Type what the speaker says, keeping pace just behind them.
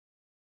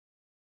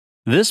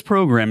This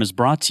program is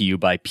brought to you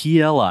by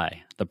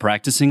PLI, the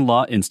Practicing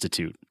Law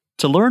Institute.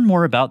 To learn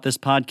more about this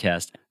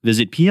podcast,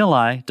 visit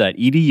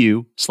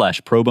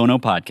pli.edu/pro bono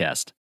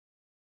podcast.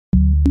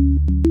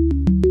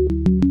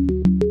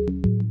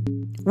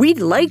 We'd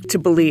like to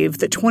believe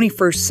that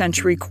 21st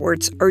century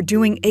courts are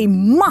doing a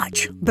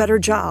much better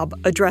job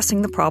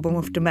addressing the problem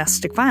of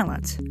domestic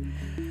violence.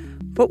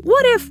 But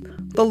what if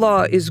the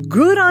law is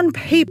good on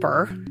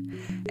paper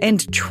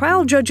and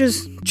trial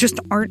judges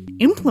just aren't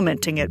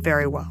implementing it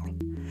very well?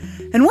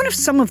 And what if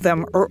some of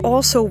them are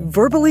also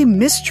verbally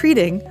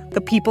mistreating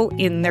the people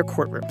in their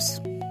courtrooms?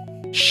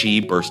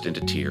 She burst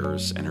into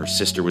tears, and her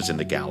sister was in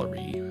the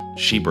gallery.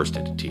 She burst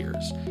into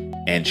tears,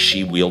 and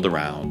she wheeled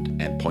around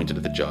and pointed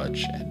to the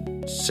judge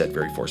and said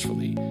very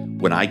forcefully,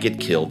 "When I get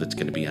killed, it's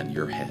going to be on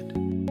your head."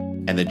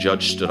 And the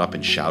judge stood up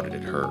and shouted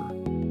at her,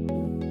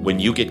 "When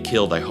you get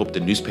killed, I hope the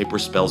newspaper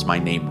spells my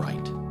name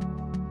right."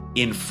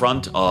 In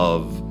front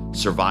of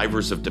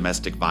survivors of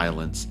domestic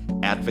violence,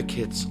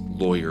 advocates,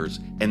 lawyers,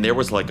 and there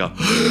was like a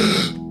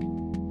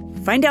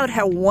Find out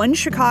how one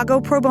Chicago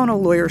pro bono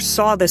lawyer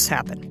saw this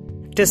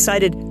happen,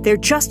 decided there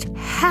just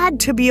had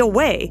to be a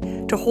way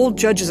to hold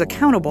judges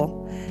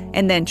accountable,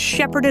 and then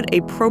shepherded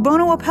a pro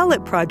bono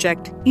appellate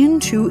project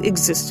into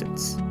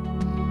existence.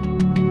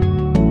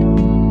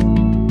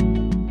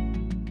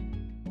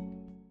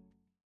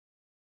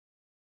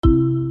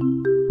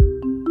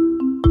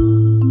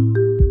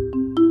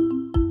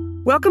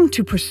 Welcome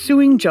to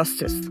Pursuing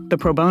Justice, the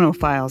Pro Bono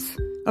Files,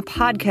 a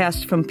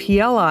podcast from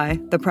PLI,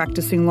 the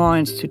Practicing Law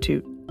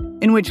Institute,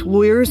 in which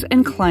lawyers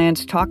and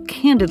clients talk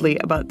candidly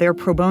about their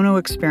pro bono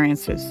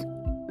experiences.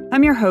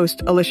 I'm your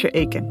host, Alicia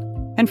Aiken,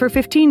 and for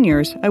 15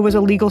 years, I was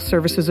a legal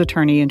services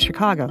attorney in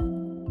Chicago.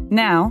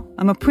 Now,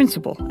 I'm a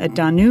principal at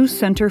Danu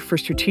Center for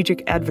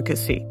Strategic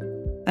Advocacy,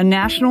 a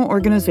national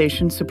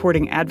organization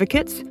supporting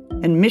advocates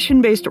and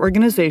mission-based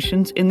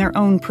organizations in their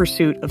own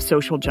pursuit of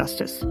social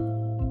justice.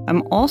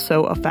 I'm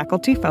also a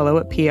faculty fellow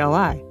at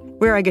PLI,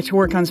 where I get to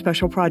work on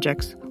special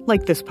projects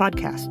like this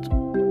podcast.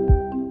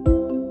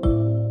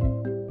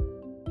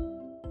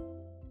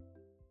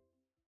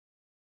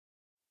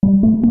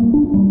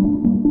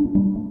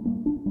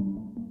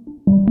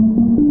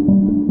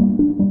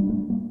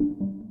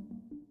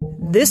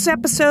 This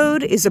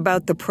episode is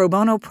about the pro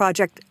bono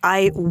project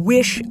I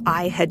wish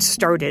I had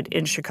started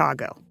in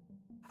Chicago.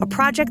 A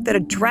project that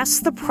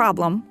addressed the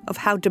problem of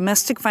how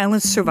domestic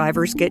violence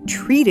survivors get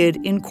treated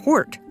in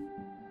court.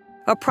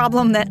 A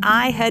problem that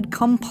I had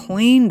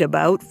complained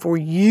about for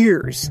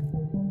years.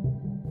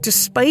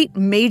 Despite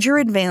major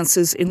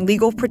advances in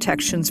legal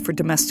protections for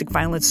domestic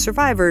violence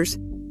survivors,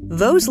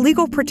 those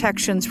legal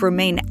protections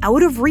remain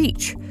out of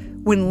reach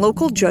when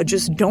local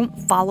judges don't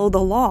follow the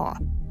law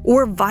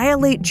or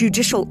violate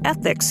judicial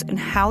ethics in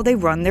how they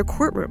run their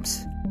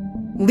courtrooms.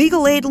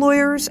 Legal aid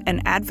lawyers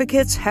and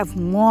advocates have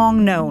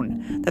long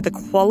known that the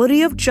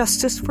quality of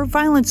justice for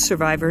violence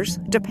survivors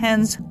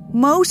depends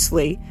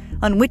mostly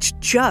on which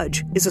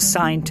judge is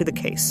assigned to the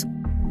case.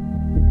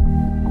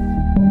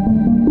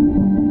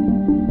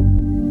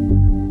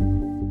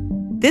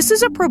 This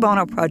is a pro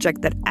bono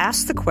project that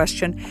asks the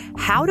question,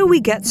 how do we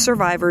get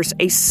survivors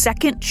a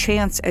second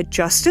chance at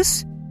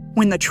justice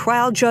when the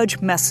trial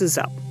judge messes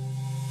up?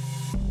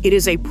 It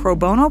is a pro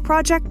bono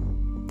project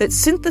that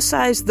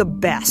synthesized the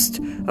best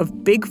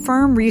of big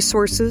firm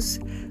resources,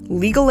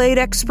 legal aid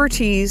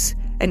expertise,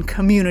 and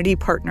community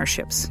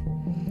partnerships.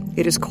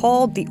 It is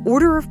called the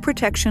Order of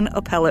Protection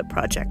Appellate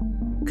Project,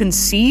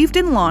 conceived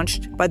and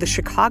launched by the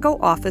Chicago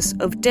office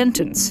of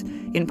Dentons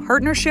in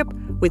partnership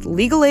with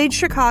Legal Aid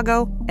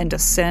Chicago and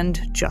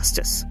Ascend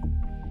Justice.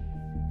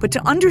 But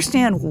to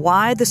understand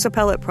why this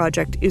appellate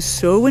project is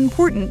so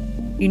important,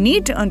 you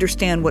need to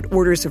understand what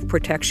orders of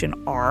protection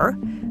are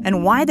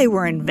and why they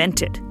were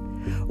invented,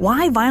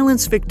 why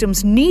violence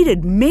victims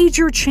needed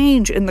major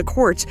change in the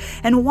courts,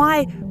 and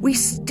why we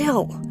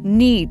still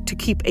need to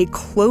keep a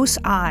close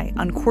eye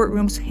on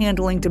courtrooms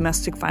handling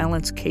domestic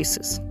violence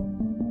cases.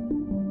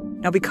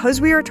 Now, because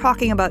we are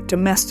talking about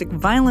domestic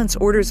violence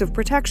orders of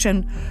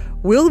protection,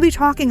 we'll be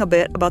talking a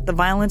bit about the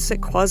violence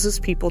that causes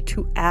people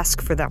to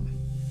ask for them.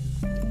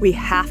 We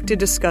have to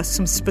discuss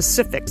some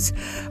specifics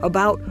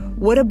about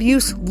what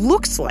abuse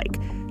looks like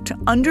to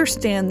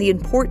understand the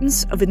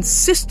importance of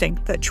insisting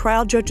that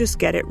trial judges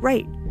get it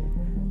right.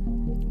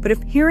 But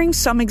if hearing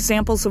some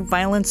examples of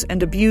violence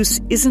and abuse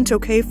isn't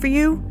okay for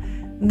you,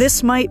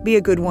 this might be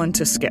a good one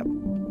to skip.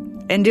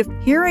 And if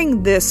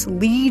hearing this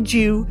leads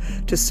you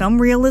to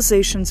some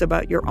realizations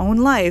about your own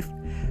life,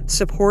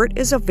 support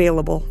is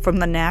available from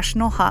the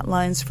National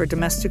Hotlines for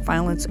Domestic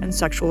Violence and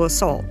Sexual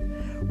Assault.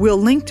 We'll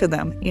link to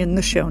them in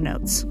the show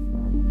notes.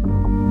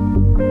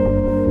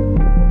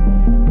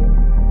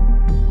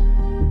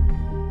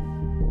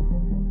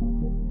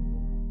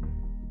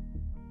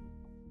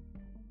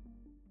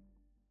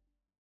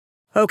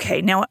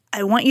 Okay, now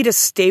I want you to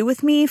stay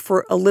with me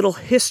for a little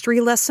history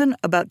lesson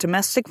about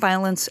domestic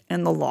violence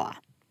and the law.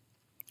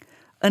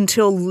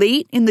 Until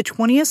late in the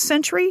 20th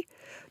century,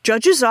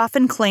 judges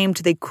often claimed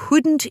they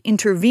couldn't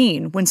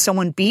intervene when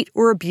someone beat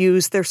or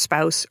abused their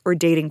spouse or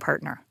dating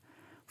partner.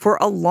 For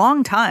a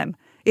long time,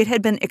 it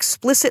had been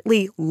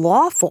explicitly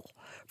lawful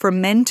for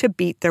men to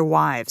beat their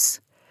wives.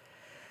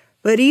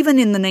 But even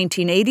in the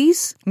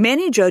 1980s,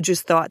 many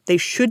judges thought they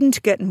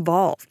shouldn't get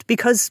involved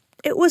because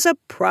it was a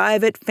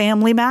private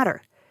family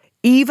matter.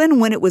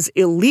 Even when it was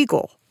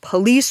illegal,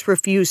 police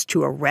refused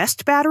to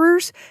arrest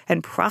batterers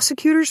and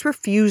prosecutors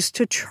refused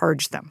to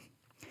charge them.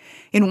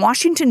 In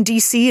Washington,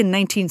 D.C. in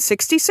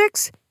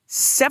 1966,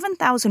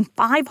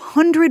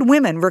 7,500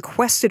 women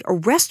requested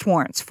arrest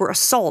warrants for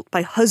assault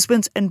by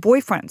husbands and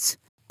boyfriends.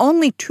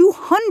 Only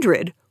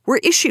 200 were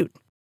issued.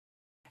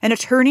 An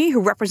attorney who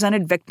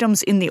represented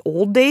victims in the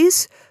old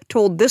days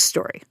told this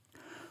story.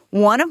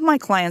 One of my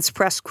clients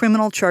pressed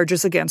criminal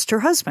charges against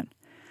her husband.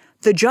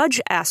 The judge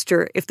asked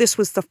her if this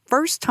was the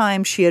first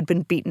time she had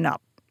been beaten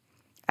up.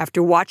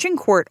 After watching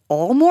court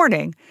all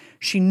morning,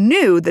 she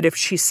knew that if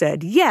she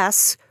said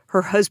yes,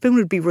 her husband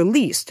would be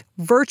released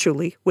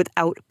virtually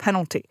without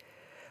penalty.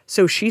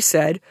 So she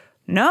said,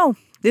 "No,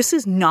 this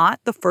is not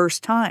the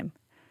first time."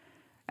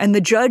 And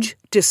the judge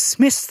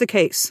dismissed the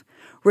case,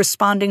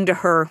 responding to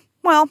her,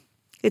 "Well,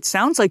 it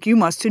sounds like you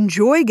must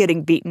enjoy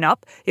getting beaten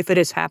up if it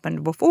has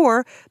happened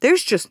before.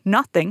 There's just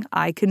nothing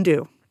I can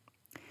do."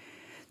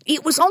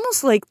 It was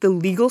almost like the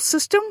legal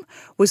system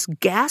was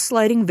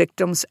gaslighting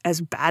victims as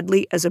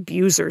badly as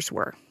abusers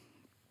were.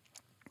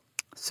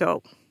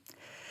 So,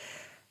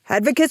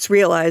 advocates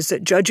realized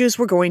that judges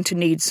were going to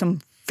need some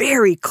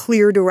very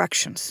clear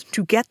directions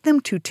to get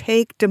them to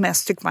take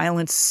domestic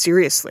violence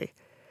seriously.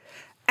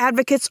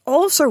 Advocates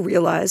also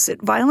realized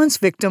that violence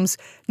victims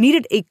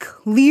needed a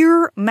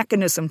clear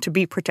mechanism to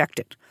be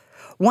protected,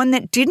 one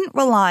that didn't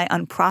rely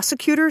on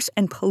prosecutors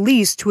and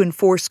police to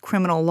enforce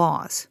criminal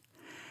laws.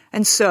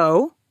 And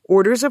so,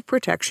 orders of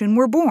protection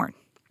were born.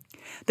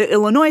 The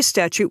Illinois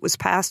statute was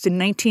passed in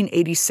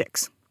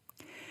 1986.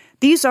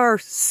 These are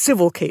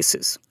civil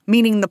cases,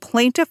 meaning the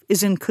plaintiff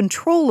is in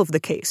control of the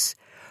case.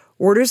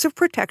 Orders of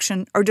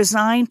protection are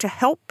designed to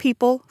help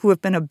people who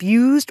have been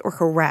abused or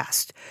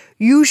harassed,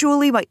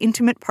 usually by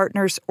intimate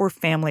partners or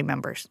family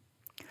members.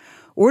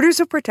 Orders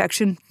of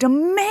protection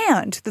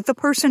demand that the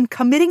person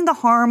committing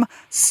the harm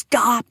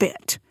stop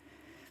it.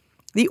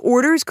 The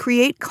orders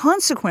create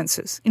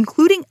consequences,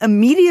 including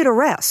immediate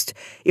arrest,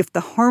 if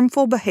the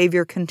harmful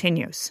behavior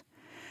continues.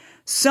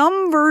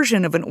 Some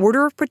version of an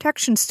order of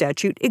protection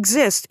statute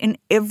exists in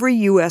every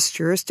U.S.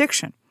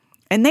 jurisdiction,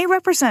 and they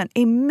represent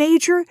a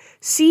major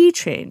sea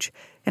change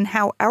in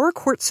how our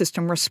court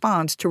system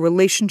responds to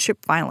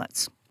relationship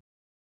violence.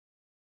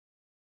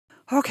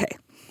 Okay,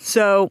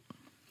 so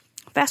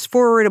fast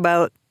forward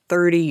about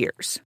 30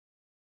 years.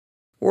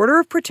 Order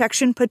of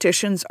protection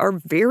petitions are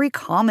very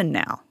common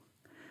now.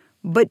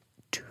 But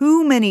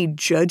too many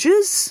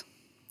judges?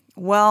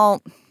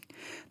 Well,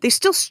 they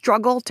still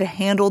struggle to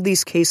handle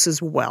these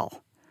cases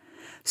well.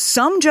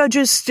 Some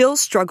judges still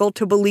struggle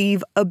to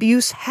believe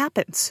abuse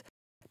happens.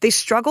 They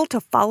struggle to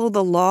follow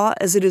the law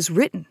as it is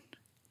written.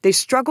 They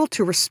struggle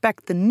to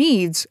respect the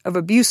needs of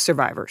abuse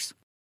survivors.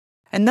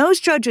 And those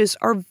judges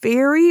are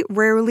very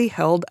rarely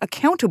held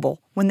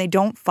accountable when they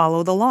don't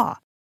follow the law.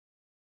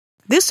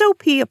 This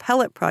OP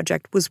Appellate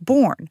Project was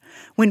born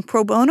when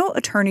pro bono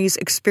attorneys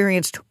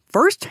experienced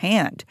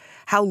firsthand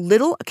how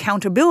little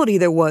accountability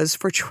there was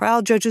for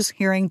trial judges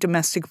hearing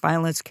domestic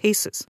violence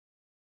cases.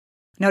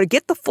 Now, to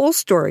get the full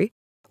story,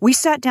 we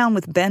sat down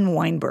with Ben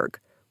Weinberg,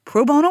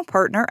 pro bono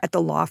partner at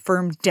the law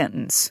firm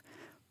Dentons.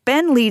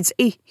 Ben leads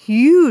a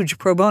huge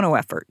pro bono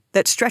effort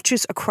that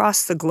stretches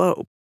across the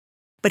globe.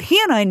 But he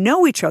and I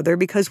know each other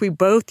because we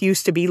both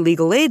used to be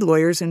legal aid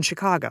lawyers in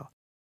Chicago.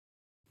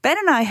 Ben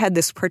and I had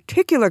this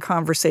particular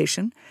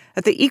conversation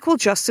at the Equal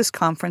Justice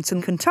Conference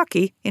in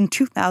Kentucky in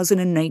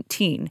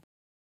 2019.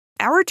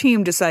 Our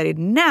team decided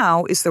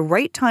now is the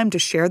right time to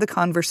share the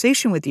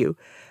conversation with you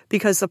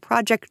because the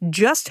project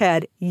just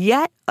had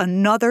yet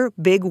another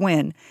big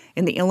win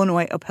in the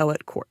Illinois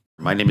Appellate Court.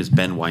 My name is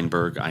Ben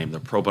Weinberg. I am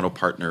the pro bono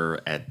partner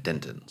at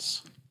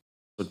Dentons.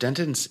 So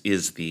Dentons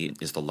is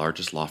the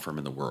largest law firm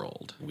in the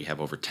world. We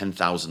have over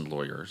 10,000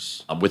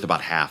 lawyers, with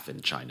about half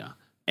in China.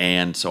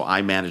 And so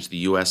I manage the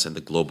U.S. and the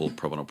global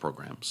pro bono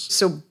programs.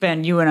 So,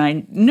 Ben, you and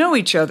I know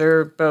each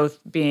other, both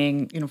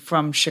being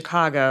from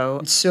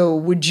Chicago. So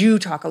would you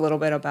talk a little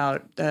bit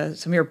about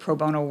some of your pro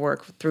bono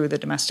work through the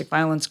domestic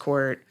violence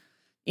court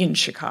in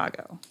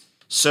Chicago?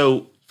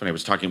 So when I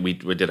was talking, we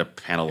did a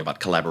panel about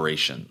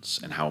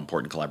collaborations and how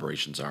important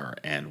collaborations are.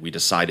 And we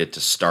decided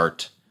to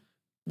start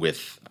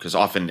with, because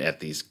often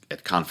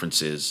at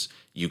conferences,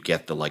 you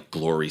get the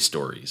glory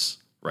stories.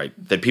 Right?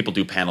 That people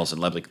do panels and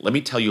let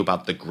me tell you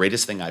about the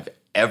greatest thing I've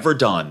ever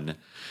done.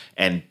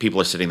 And people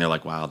are sitting there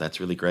like, wow,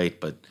 that's really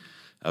great. But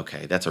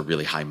okay, that's a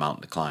really high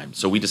mountain to climb.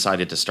 So we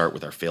decided to start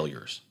with our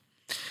failures.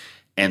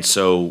 And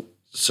so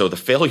the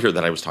failure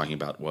that I was talking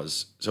about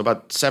was, so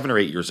about 7 or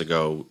 8 years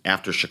ago,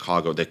 after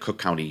Chicago, the Cook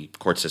County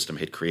court system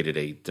had created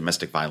a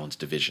domestic violence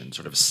division,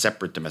 sort of a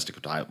separate domestic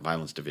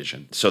violence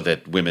division, so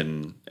that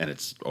women, and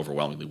it's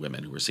overwhelmingly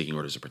women who were seeking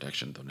orders of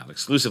protection, though not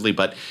exclusively,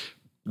 but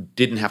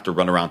didn't have to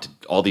run around to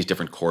all these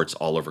different courts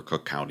all over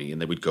Cook County,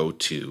 and they would go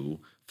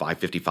to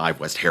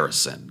 555 West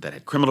Harrison that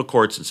had criminal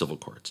courts and civil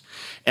courts.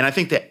 And I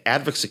think the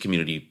advocacy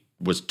community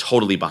was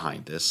totally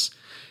behind this,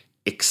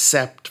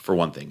 except for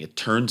one thing. It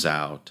turns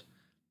out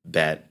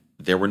that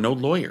there were no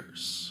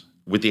lawyers,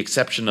 with the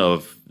exception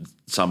of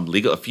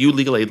a few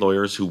legal aid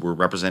lawyers who were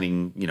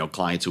representing,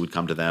 clients who would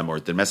come to them, or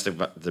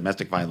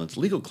domestic violence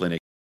legal clinic.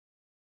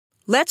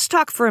 Let's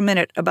talk for a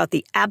minute about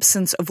the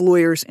absence of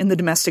lawyers in the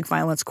domestic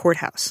violence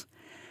courthouse.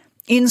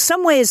 In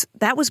some ways,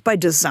 that was by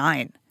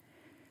design.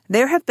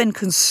 There have been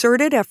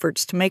concerted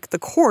efforts to make the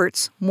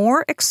courts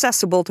more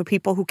accessible to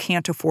people who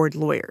can't afford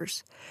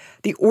lawyers.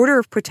 The order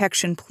of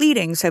protection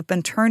pleadings have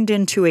been turned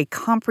into a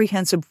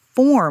comprehensive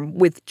form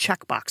with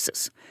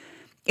checkboxes.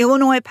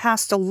 Illinois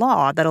passed a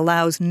law that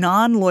allows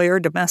non-lawyer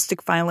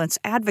domestic violence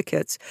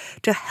advocates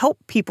to help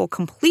people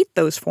complete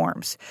those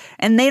forms,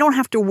 and they don't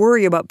have to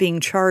worry about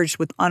being charged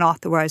with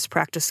unauthorized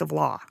practice of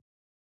law.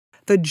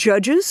 The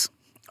judges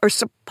are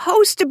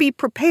supposed to be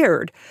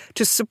prepared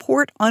to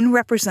support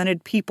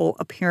unrepresented people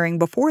appearing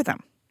before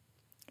them.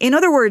 In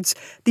other words,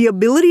 the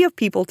ability of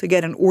people to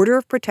get an order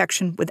of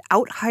protection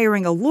without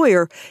hiring a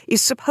lawyer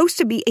is supposed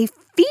to be a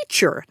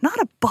feature, not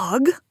a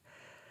bug.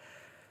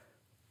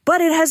 But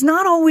it has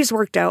not always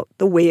worked out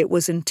the way it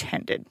was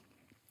intended.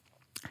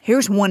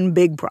 Here's one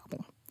big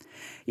problem.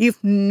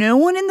 If no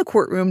one in the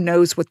courtroom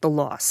knows what the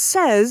law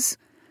says,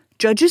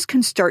 judges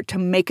can start to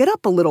make it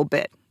up a little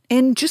bit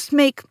and just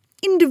make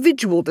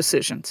individual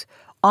decisions,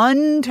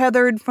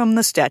 untethered from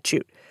the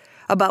statute,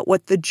 about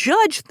what the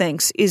judge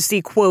thinks is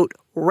the, quote,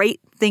 right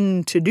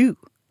thing to do.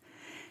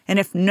 And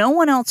if no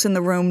one else in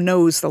the room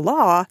knows the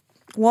law,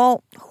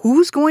 well,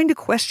 who's going to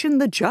question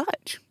the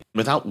judge?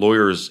 Without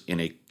lawyers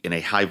in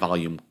a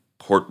high-volume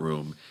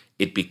courtroom,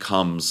 it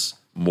becomes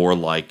more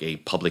like a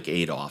public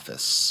aid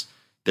office.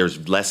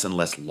 There's less and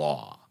less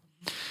law.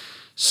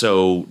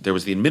 So there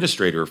was the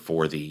administrator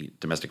for the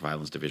domestic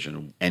violence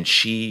division, and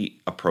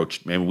she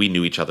approached me. We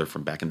knew each other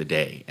from back in the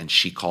day, and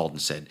she called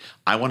and said,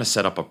 I want to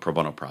set up a pro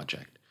bono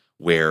project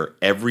where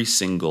every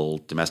single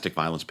domestic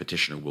violence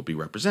petitioner will be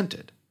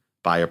represented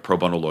by a pro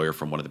bono lawyer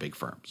from one of the big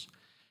firms.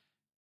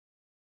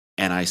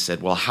 And I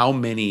said, well, how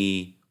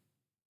many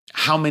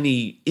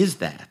is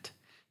that?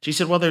 She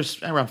said, well,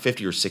 there's around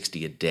 50 or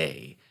 60 a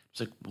day. I was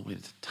like, well,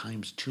 wait,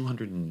 times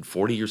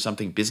 240 or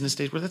something business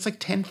days, well, that's like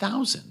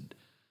 10,000.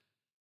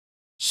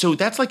 So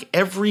that's like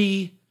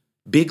every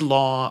big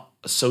law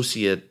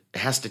associate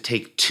has to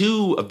take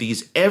 2 of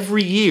these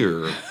every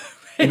year right.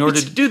 In order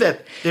to do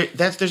that.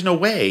 There's no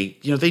way.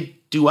 They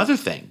do other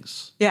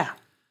things. Yeah.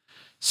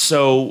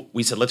 So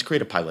we said, let's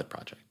create a pilot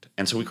project.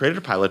 And so we created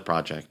a pilot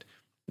project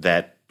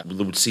that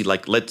would see,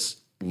 like, let's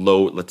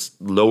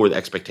lower the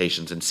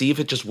expectations and see if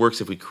it just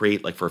works if we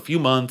create, like, for a few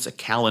months, a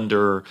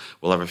calendar.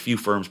 We'll have a few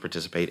firms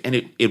participate.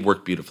 And it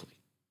worked beautifully.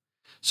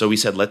 So we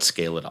said, let's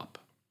scale it up.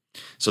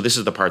 So this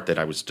is the part that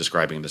I was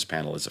describing in this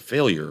panel as a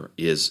failure,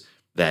 is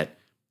that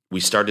we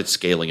started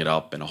scaling it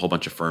up and a whole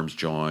bunch of firms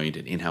joined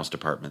and in-house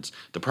departments.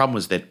 The problem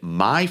was that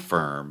my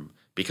firm,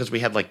 because we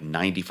had like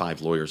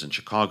 95 lawyers in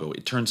Chicago,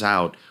 it turns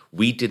out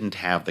we didn't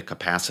have the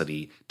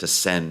capacity to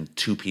send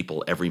 2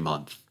 people every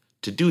month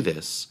to do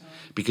this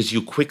because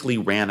you quickly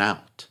ran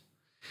out.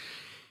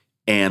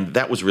 And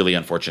that was really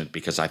unfortunate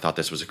because I thought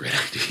this was a great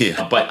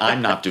idea, but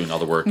I'm not doing all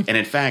the work. And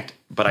in fact,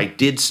 but I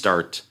did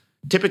start.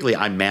 Typically,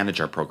 I manage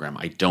our program.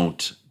 I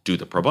don't do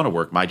the pro bono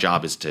work. My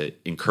job is to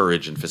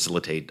encourage and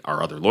facilitate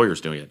our other lawyers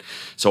doing it.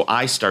 So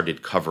I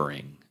started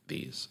covering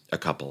a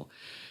couple.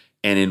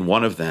 And in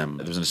one of them,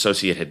 there was an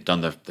associate had done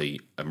the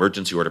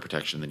emergency order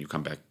protection. Then you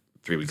come back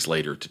 3 weeks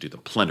later to do the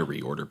plenary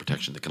order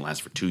protection that can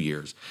last for 2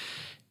 years.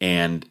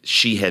 And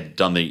she had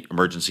done the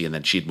emergency, and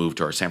then she'd moved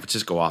to our San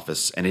Francisco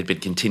office, and it had been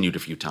continued a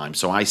few times.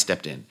 So I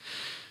stepped in.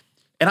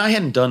 And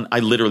I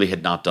literally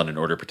had not done an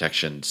order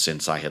protection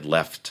since I had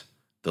left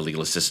the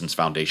Legal Assistance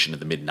Foundation in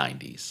the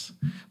mid-'90s.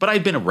 But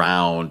I'd been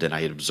around and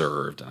I had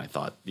observed, and I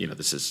thought,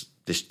 this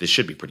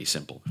should be pretty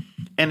simple.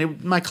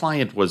 And my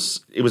client it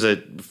was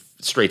a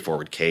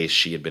straightforward case.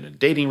 She had been in a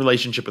dating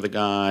relationship with a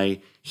guy.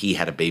 He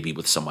had a baby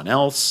with someone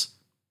else.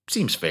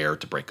 Seems fair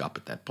to break up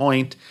at that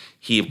point.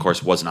 He, of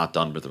course, was not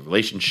done with the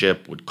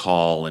relationship, would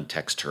call and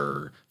text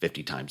her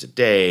 50 times a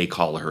day,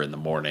 call her in the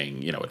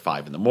morning, at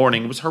 5 in the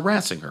morning, was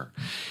harassing her.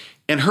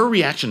 And her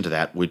reaction to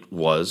that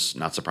was,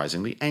 not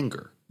surprisingly,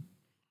 anger.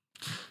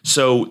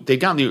 So they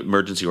got the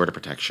emergency order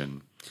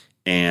protection,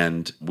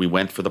 and we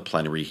went for the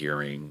plenary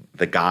hearing.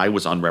 The guy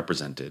was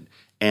unrepresented,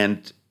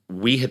 and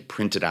we had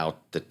printed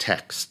out the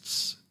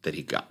texts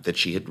that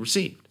she had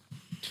received.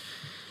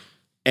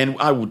 And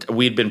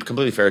we had been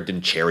completely fair,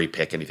 didn't cherry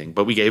pick anything,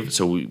 but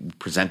we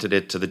presented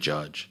it to the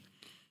judge.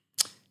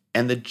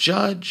 And the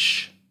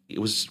judge,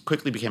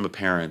 quickly became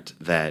apparent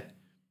that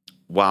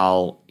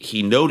while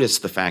he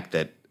noticed the fact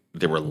that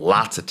there were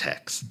lots of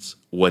texts,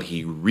 what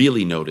he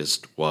really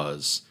noticed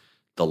was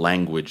the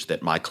language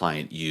that my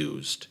client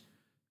used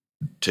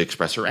to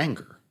express her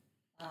anger,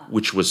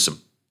 which was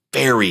some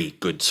very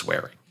good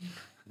swearing.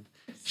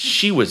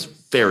 She was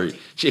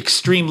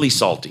extremely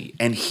salty,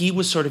 and he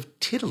was sort of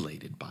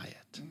titillated by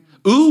it.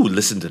 Ooh,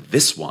 listen to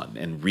this one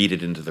and read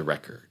it into the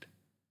record.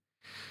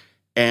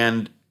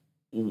 And,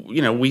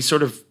 we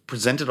sort of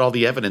presented all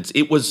the evidence.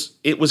 It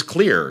was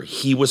clear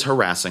he was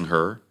harassing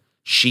her.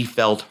 She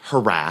felt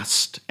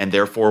harassed and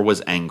therefore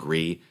was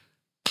angry.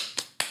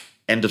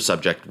 End of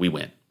subject. We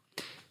win.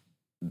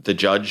 The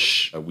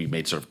judge, we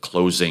made sort of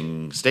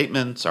closing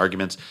statements,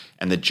 arguments,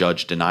 and the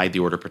judge denied the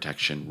order of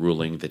protection,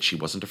 ruling that she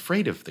wasn't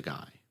afraid of the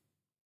guy.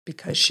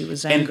 Because she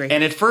was angry.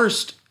 And at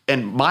first,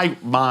 and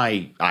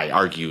I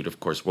argued, of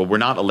course, well, we're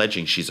not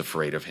alleging she's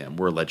afraid of him.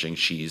 We're alleging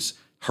she's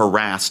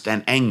harassed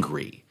and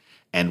angry.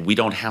 And we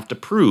don't have to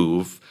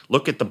prove,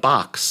 look at the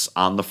box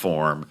on the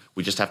form,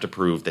 we just have to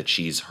prove that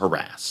she's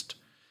harassed.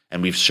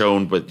 And we've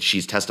shown what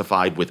she's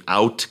testified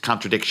without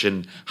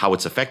contradiction, how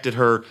it's affected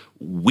her.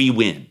 We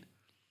win.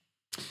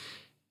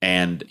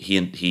 And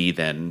he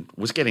then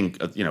was getting,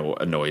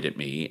 annoyed at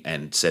me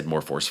and said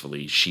more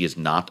forcefully, she is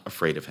not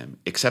afraid of him,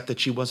 except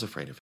that she was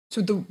afraid of him.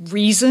 So the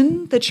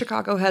reason that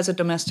Chicago has a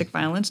domestic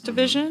violence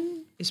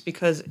division is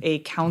because a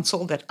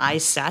council that I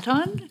sat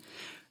on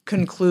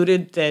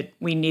concluded that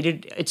we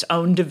needed its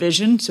own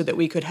division so that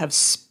we could have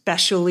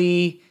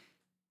specially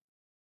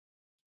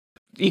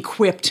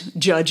equipped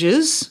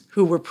judges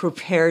who were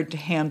prepared to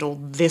handle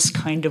this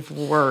kind of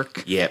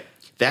work. Yeah,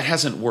 that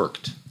hasn't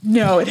worked.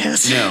 No, it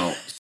hasn't. No.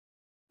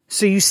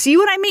 So you see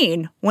what I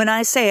mean when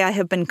I say I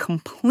have been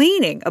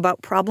complaining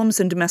about problems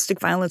in domestic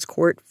violence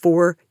court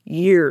for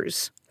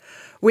years.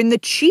 When the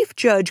chief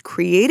judge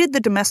created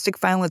the Domestic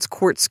Violence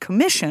Courts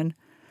Commission,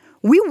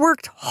 we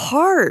worked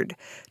hard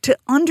to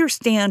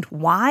understand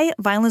why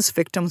violence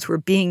victims were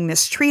being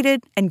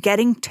mistreated and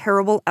getting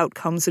terrible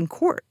outcomes in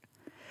court.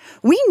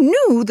 We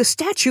knew the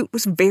statute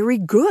was very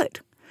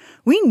good.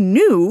 We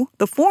knew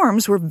the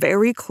forms were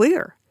very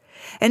clear.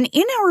 And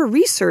in our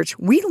research,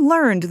 we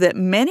learned that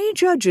many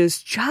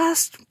judges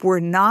just were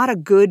not a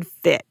good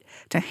fit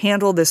to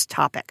handle this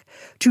topic,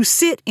 to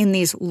sit in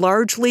these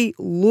largely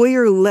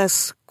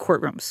lawyerless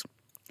courtrooms.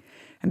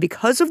 And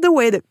because of the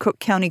way that Cook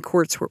County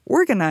courts were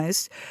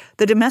organized,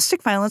 the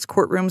domestic violence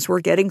courtrooms were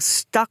getting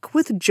stuck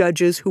with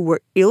judges who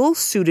were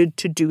ill-suited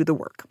to do the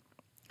work.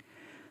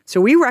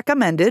 So we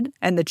recommended,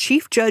 and the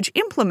chief judge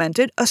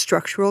implemented, a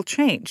structural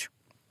change.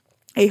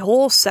 A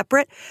whole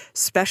separate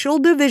special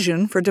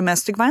division for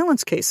domestic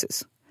violence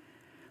cases.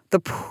 The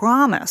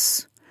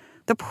promise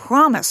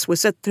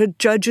was that the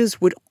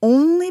judges would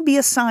only be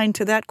assigned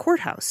to that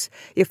courthouse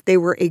if they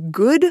were a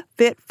good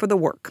fit for the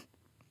work.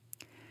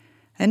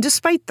 And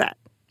despite that,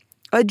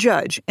 a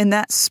judge in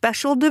that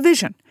special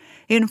division,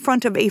 in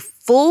front of a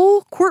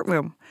full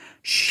courtroom,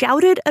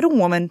 shouted at a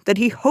woman that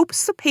he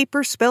hopes the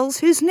paper spells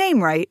his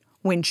name right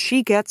when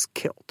she gets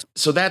killed.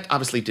 So that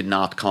obviously did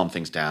not calm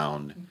things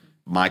down.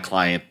 My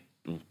client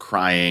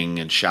crying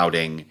and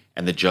shouting,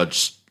 and the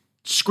judge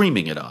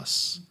screaming at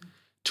us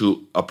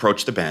to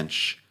approach the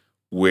bench,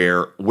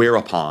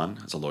 whereupon,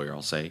 as a lawyer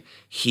I'll say,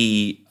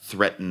 he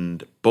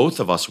threatened both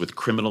of us with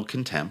criminal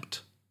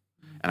contempt.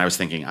 And I was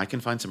thinking, I can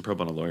find some pro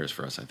bono lawyers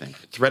for us, I think.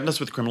 Threatened us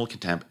with criminal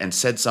contempt and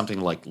said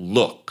something like,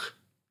 look,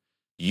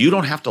 you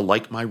don't have to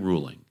like my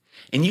ruling.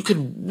 And you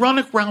can run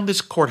around this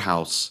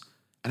courthouse,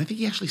 and I think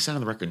he actually said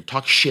on the record,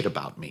 talk shit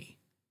about me.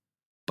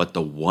 But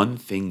the one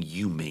thing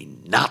you may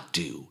not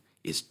do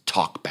is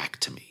talk back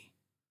to me.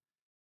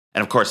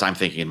 And of course, I'm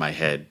thinking in my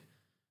head,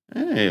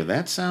 hey,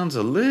 that sounds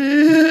a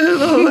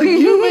little like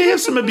you may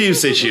have some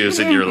abuse issues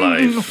in your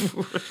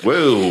life.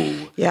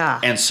 Whoa. Yeah.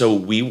 And so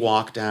we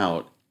walked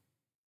out.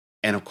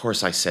 And of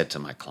course, I said to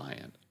my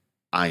client,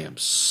 I am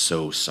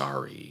so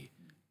sorry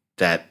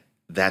that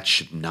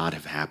should not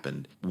have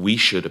happened. We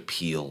should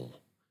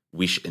appeal.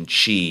 And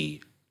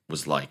she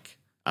was like,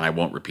 and I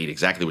won't repeat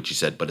exactly what she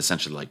said, but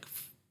essentially like,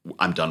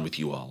 I'm done with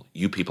you all.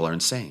 You people are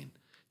insane.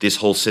 This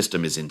whole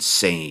system is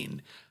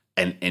insane.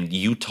 And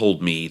you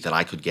told me that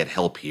I could get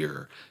help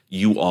here.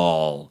 You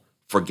all,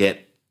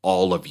 forget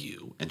all of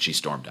you. And she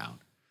stormed out.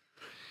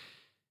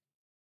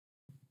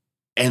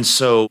 And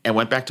so I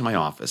went back to my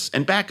office.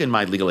 And back in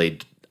my legal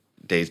aid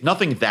days,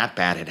 nothing that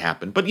bad had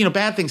happened. But,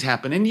 bad things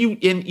happen. And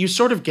you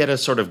sort of get a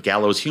sort of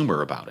gallows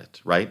humor about it,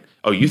 right?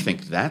 Oh, you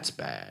think that's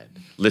bad?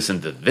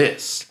 Listen to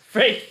this.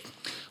 Right.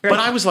 But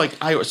I was like,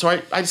 I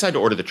decided to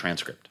order the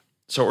transcript.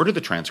 So I ordered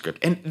the transcript.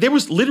 And there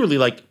was literally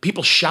like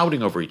people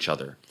shouting over each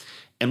other.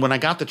 And when I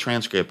got the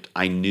transcript,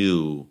 I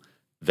knew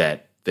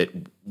that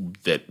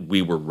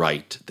we were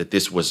right, that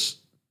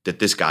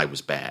this guy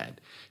was bad,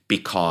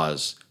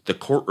 because the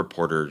court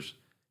reporters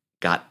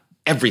got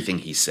everything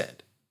he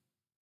said.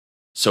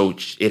 So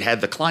it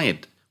had the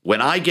client, when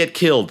I get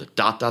killed, ...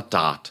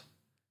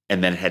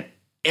 And then it had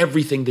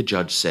everything the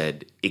judge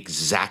said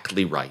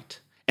exactly right.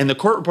 And the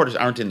court reporters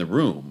aren't in the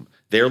room.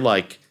 They're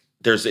like,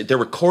 they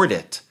record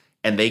it,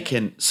 and they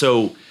can,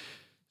 so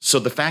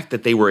the fact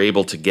that they were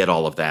able to get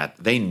all of that,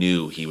 they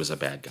knew he was a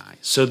bad guy.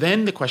 So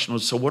then the question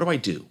was, so what do I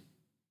do?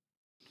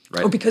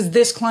 Right? Oh, because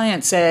this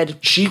client said,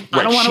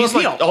 I don't want to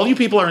appeal. Like, all you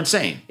people are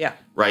insane. Yeah.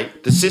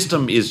 Right? The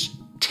system is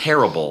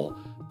terrible.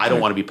 I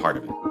don't want to be part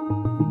of it.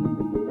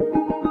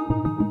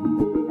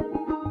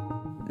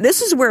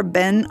 This is where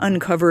Ben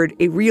uncovered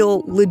a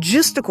real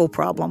logistical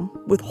problem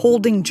with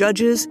holding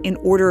judges in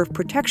order of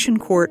protection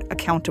court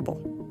accountable.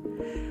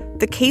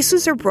 The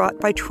cases are brought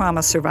by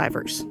trauma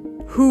survivors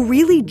who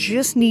really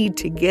just need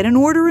to get an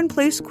order in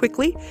place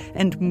quickly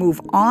and move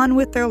on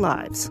with their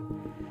lives.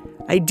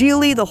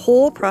 Ideally, the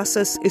whole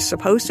process is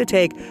supposed to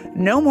take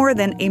no more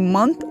than a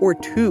month or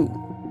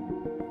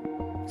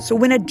 2. So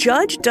when a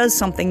judge does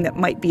something that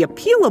might be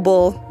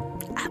appealable,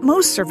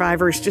 most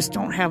survivors just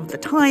don't have the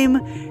time,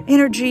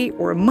 energy,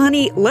 or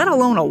money, let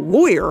alone a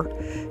lawyer,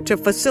 to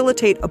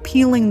facilitate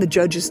appealing the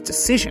judge's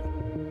decision.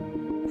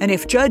 And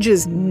if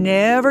judges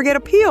never get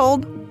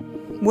appealed,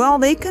 well,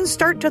 they can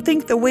start to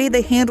think the way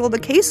they handle the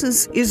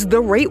cases is the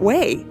right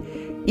way,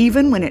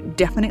 even when it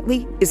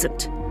definitely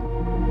isn't.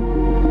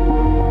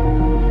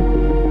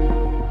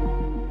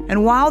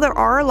 And while there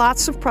are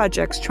lots of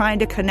projects trying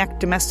to connect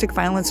domestic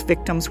violence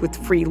victims with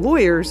free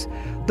lawyers,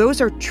 those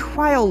are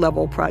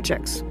trial-level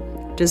projects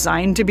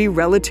designed to be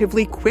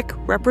relatively quick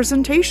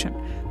representation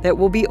that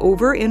will be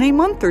over in a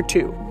month or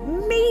 2,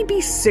 maybe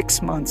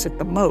 6 months at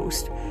the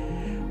most.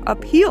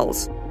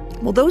 Appeals,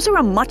 well, those are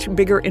a much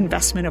bigger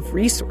investment of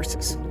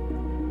resources.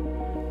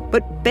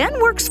 But Ben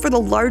works for the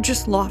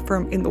largest law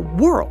firm in the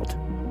world,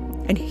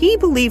 and he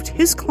believed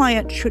his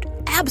client should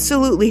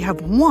absolutely have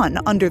won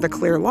under the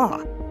clear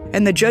law.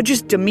 And the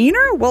judge's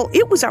demeanor, well,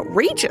 it was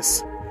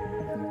outrageous.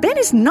 Ben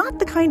is not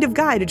the kind of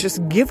guy to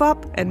just give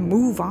up and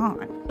move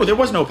on. Well, there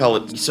was no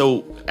appellate.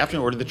 So after I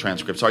ordered the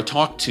transcript, so I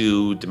talked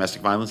to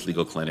Domestic Violence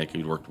Legal Clinic,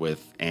 who'd worked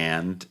with,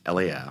 and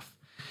LAF,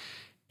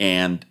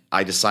 and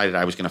I decided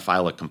I was going to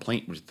file a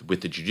complaint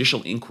with the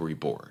Judicial Inquiry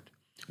Board,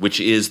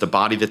 which is the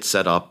body that's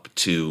set up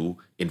to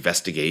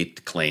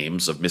investigate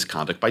claims of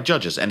misconduct by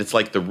judges. And it's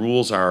like the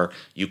rules are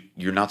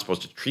you're not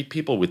supposed to treat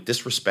people with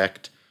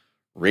disrespect,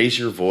 raise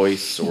your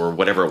voice, or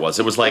whatever it was.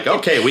 It was like,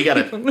 okay, we got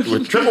a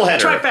triple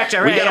header.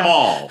 Trifecta, right? We got them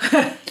all.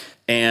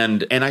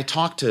 And I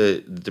talked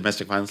to the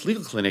Domestic Violence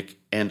Legal Clinic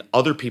and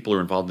other people who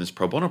are involved in this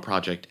pro bono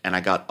project, and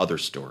I got other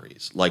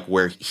stories, like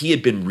where he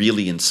had been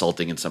really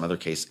insulting in some other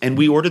case. And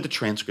we ordered the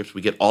transcripts,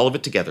 we get all of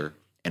it together,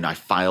 and I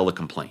file a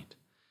complaint.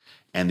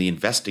 And the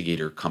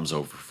investigator comes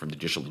over from the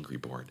Judicial Inquiry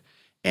Board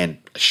and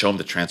I show him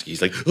the transcript.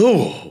 He's like,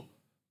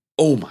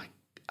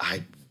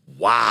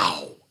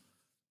 wow.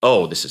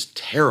 Oh, this is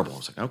terrible. I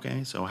was like,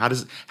 okay, so how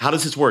does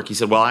this work? He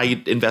said, well,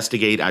 I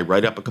investigate, I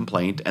write up a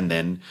complaint, and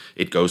then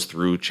it goes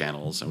through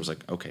channels. I was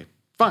like, okay,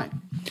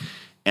 fine.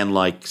 And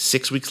like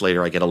 6 weeks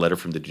later, I get a letter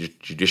from the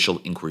Judicial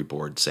Inquiry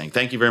Board saying,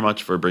 thank you very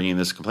much for bringing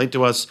this complaint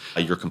to us.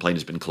 Your complaint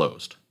has been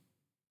closed.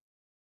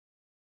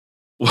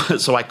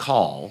 So I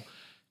call,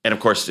 and of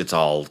course, it's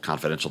all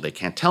confidential. They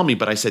can't tell me,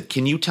 but I said,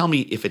 can you tell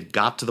me if it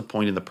got to the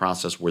point in the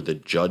process where the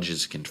judge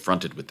is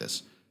confronted with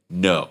this?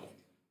 No.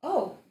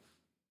 Oh.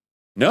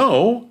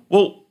 No.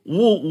 Well,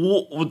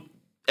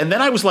 and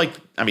then I was like,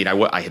 I mean,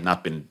 I had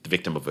not been the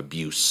victim of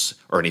abuse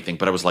or anything,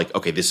 but I was like,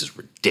 okay, this is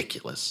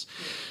ridiculous.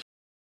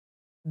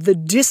 The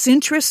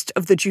disinterest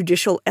of the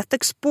Judicial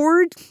Ethics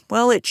Board,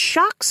 well, it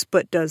shocks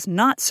but does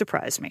not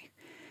surprise me.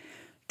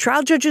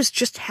 Trial judges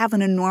just have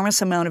an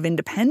enormous amount of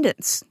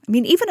independence. I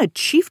mean, even a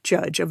chief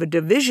judge of a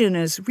division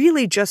is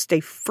really just a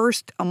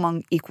first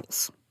among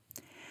equals.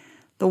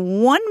 The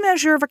one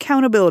measure of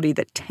accountability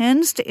that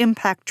tends to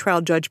impact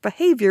trial judge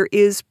behavior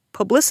is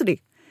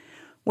publicity,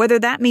 whether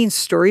that means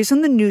stories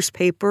in the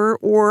newspaper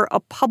or a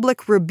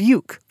public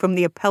rebuke from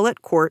the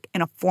appellate court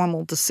in a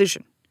formal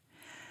decision.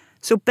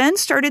 So Ben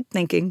started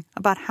thinking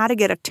about how to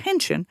get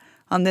attention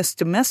on this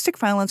domestic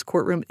violence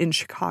courtroom in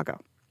Chicago.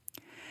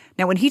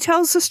 Now, when he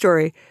tells the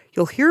story,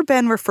 you'll hear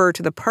Ben refer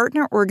to the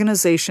partner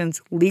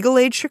organizations Legal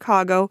Aid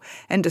Chicago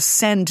and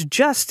Ascend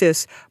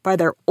Justice by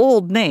their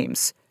old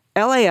names,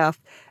 LAF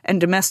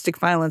and Domestic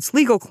Violence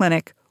Legal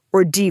Clinic,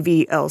 or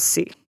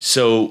DVLC.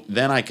 So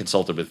then I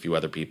consulted with a few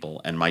other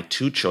people, and my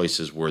two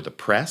choices were the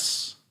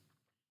press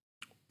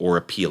or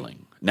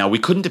appealing. Now, we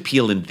couldn't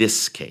appeal in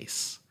this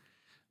case,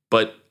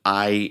 but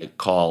I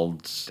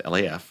called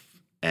LAF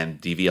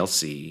and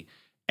DVLC,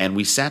 and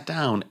we sat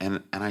down,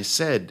 and I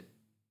said,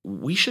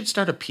 we should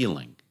start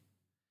appealing.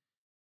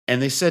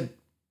 And they said,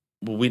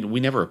 well, we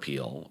never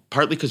appeal,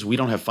 partly because we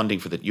don't have funding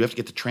for that. You have to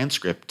get the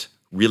transcript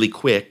really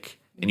quick,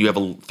 and you have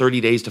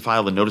 30 days to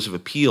file the notice of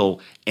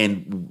appeal,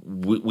 and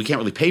we can't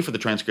really pay for the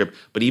transcript,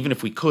 but even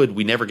if we could,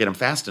 we never get them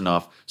fast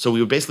enough. So we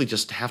would basically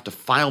just have to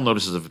file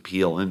notices of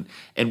appeal,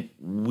 and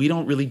we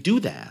don't really do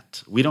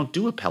that. We don't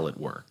do appellate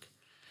work.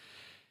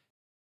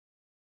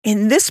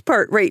 And this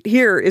part right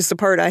here is the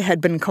part I had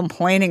been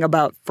complaining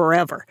about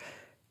forever,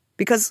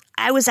 because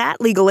I was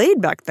at Legal Aid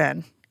back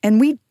then,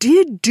 and we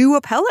did do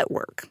appellate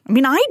work. I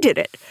mean, I did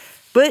it,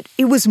 but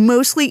it was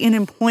mostly in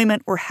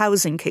employment or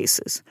housing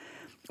cases.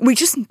 We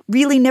just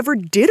really never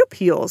did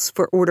appeals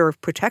for order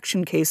of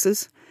protection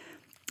cases.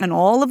 And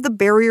all of the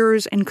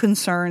barriers and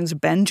concerns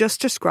Ben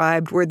just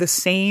described were the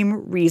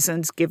same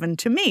reasons given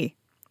to me.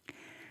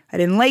 I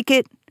didn't like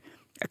it.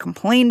 I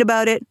complained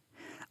about it.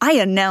 I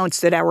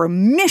announced that our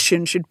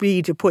mission should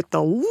be to put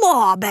the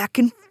law back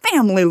in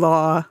family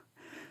law.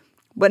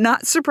 But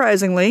not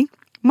surprisingly,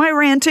 my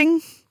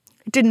ranting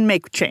didn't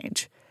make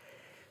change.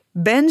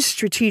 Ben's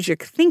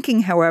strategic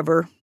thinking,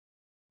 however,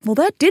 well,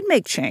 that did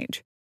make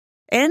change.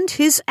 And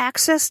his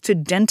access to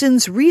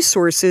Denton's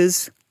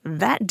resources,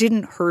 that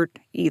didn't hurt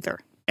either.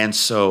 And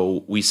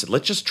so we said,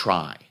 let's just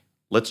try.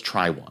 Let's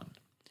try one.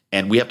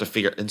 And we have to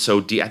figure, and so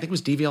I think it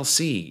was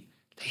DVLC,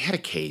 they had a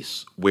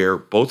case where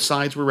both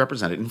sides were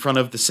represented in front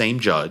of the same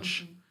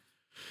judge.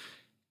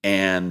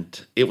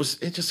 And it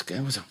was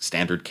a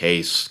standard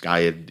case.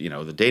 Guy had,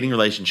 the dating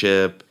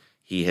relationship.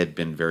 He had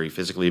been very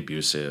physically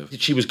abusive.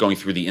 She was going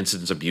through the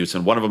incidents of abuse.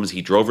 And one of them is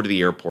he drove her to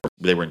the airport.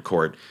 They were in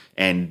court.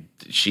 And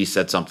she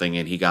said something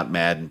and he got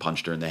mad and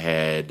punched her in the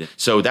head.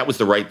 So that was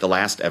the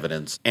last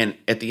evidence. And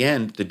at the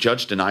end, the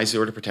judge denies the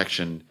order of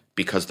protection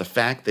because the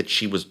fact that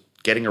she was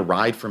getting a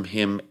ride from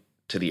him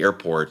to the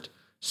airport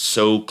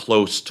so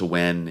close to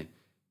when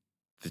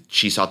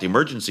she sought the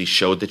emergency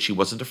showed that she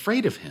wasn't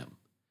afraid of him.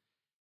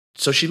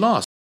 So she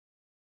lost.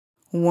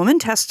 A woman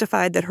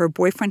testified that her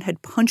boyfriend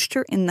had punched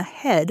her in the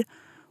head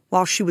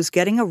while she was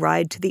getting a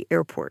ride to the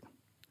airport.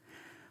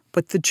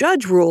 But the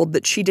judge ruled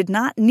that she did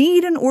not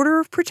need an order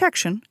of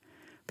protection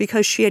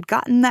because she had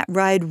gotten that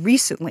ride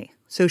recently,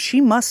 so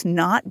she must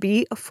not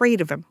be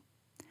afraid of him.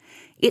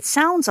 It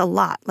sounds a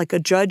lot like a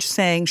judge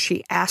saying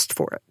she asked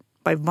for it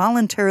by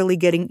voluntarily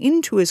getting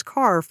into his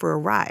car for a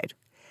ride.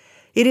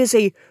 It is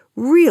a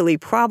really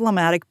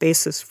problematic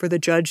basis for the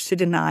judge to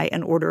deny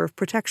an order of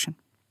protection.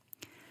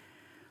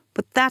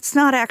 But that's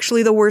not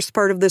actually the worst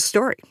part of this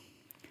story.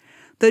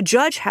 The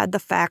judge had the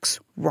facts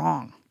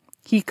wrong.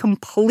 He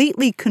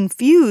completely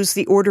confused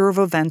the order of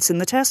events in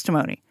the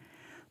testimony.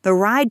 The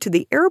ride to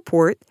the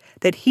airport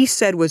that he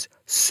said was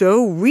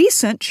so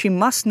recent she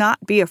must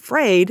not be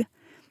afraid,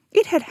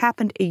 it had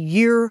happened a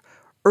year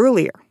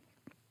earlier.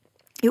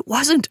 It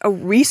wasn't a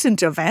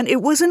recent event,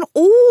 it was an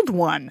old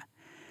one.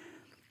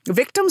 The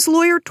victim's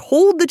lawyer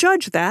told the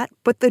judge that,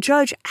 but the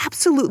judge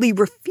absolutely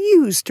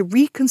refused to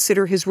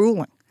reconsider his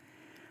ruling.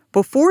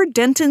 Before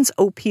Denton's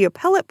OP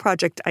Appellate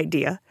Project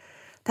idea,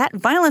 that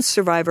violence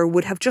survivor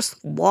would have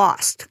just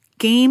lost.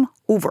 Game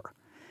over.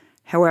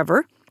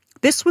 However,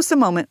 this was the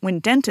moment when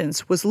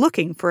Denton's was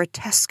looking for a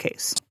test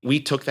case. We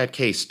took that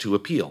case to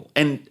appeal.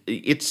 And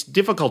it's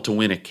difficult to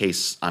win a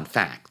case on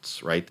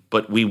facts, right?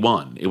 But we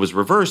won. It was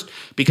reversed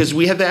because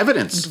we had the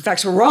evidence. The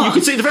facts were wrong. You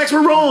could say the facts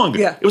were wrong.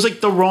 Yeah. It was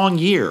like the wrong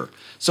year.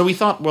 So we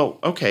thought, well,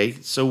 okay,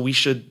 so we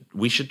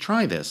should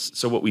try this.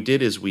 So what we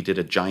did is we did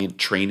a giant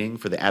training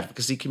for the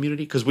advocacy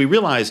community because we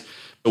realized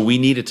we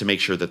needed to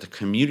make sure that the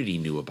community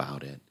knew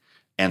about it.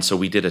 And so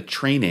we did a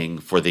training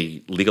for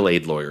the legal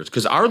aid lawyers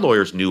because our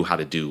lawyers knew how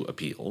to do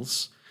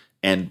appeals,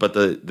 but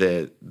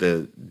the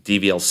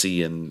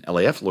DVLC and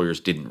LAF lawyers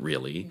didn't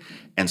really.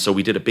 And so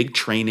we did a big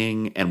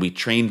training and we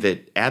trained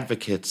the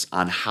advocates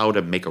on how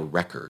to make a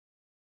record.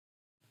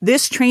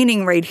 This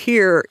training right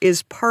here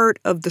is part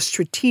of the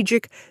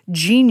strategic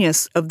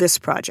genius of this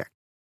project.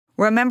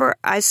 Remember,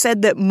 I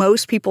said that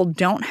most people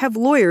don't have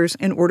lawyers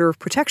in order of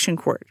protection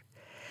court.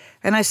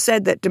 And I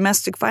said that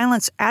domestic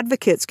violence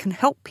advocates can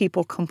help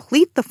people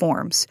complete the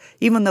forms,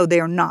 even though they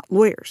are not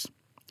lawyers.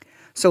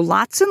 So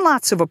lots and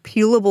lots of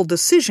appealable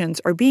decisions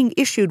are being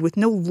issued with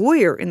no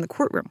lawyer in the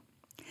courtroom.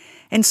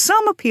 And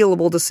some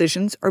appealable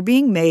decisions are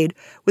being made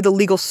with a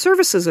legal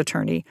services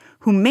attorney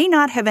who may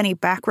not have any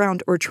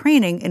background or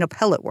training in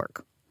appellate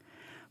work.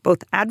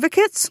 Both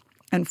advocates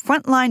and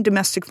frontline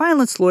domestic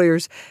violence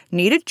lawyers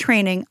needed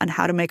training on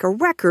how to make a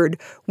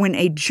record when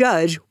a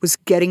judge was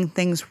getting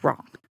things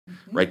wrong.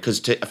 Right? Because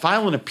to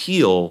file an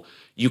appeal,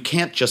 you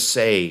can't just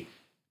say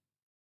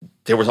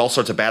there was all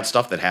sorts of bad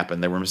stuff that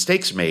happened. There were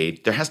mistakes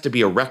made. There has to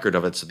be a record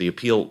of it so the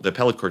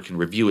appellate court can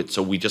review it.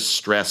 So we just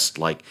stressed,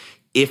 like,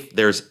 if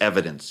there's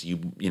evidence,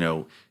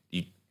 you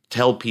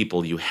tell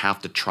people you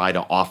have to try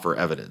to offer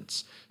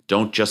evidence.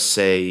 Don't just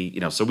say,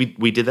 so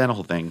we did that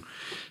whole thing.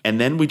 And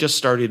then we just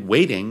started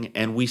waiting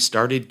and we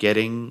started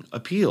getting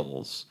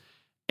appeals.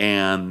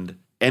 And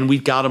we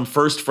got them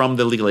first from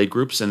the legal aid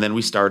groups, and then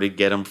we started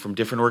get them from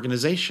different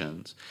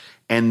organizations.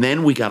 And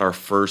then we got our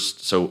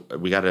first, so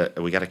we got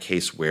a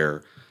case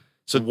where,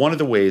 so one of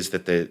the ways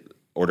that the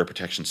order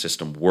protection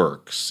system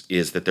works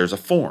is that there's a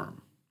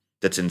form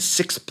that's in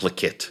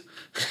sixplicate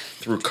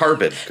through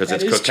Carbon, because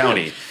it's Cook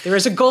County. There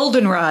is a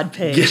goldenrod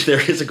page. Yes, there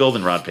is a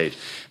goldenrod page.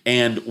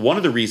 And one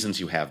of the reasons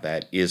you have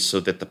that is so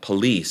that the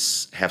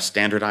police have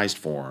standardized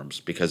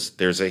forms, because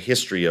there's a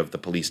history of the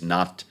police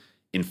not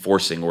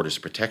enforcing orders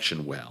of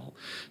protection well.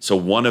 So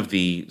one of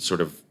the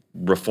sort of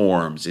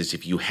reforms is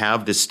if you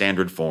have this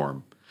standard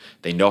form,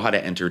 they know how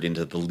to enter it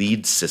into the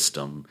lead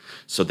system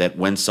so that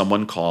when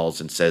someone calls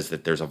and says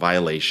that there's a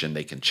violation,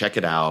 they can check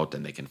it out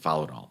and they can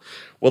follow it all.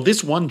 Well,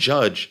 this one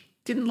judge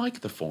didn't like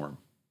the form.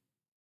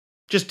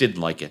 Just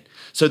didn't like it.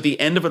 So at the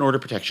end of an order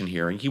of protection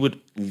hearing, he would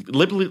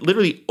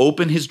literally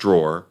open his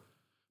drawer,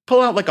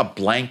 pull out like a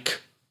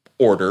blank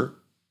order,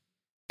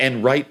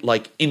 and write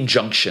like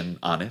injunction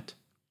on it,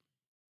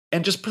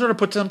 and just sort of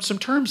put some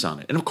terms on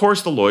it. And of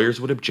course, the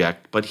lawyers would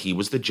object, but he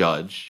was the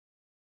judge.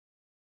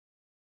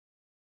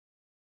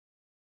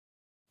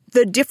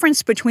 The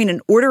difference between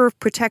an order of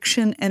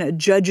protection and a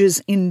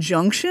judge's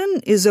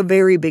injunction is a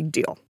very big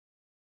deal.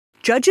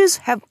 Judges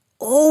have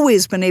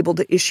always been able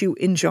to issue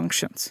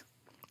injunctions.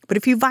 But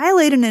if you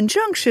violate an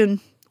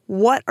injunction,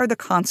 what are the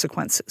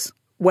consequences?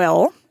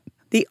 Well,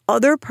 the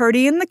other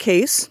party in the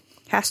case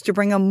has to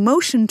bring a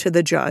motion to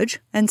the judge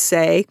and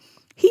say,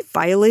 he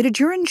violated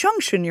your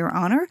injunction, Your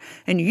Honor,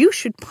 and you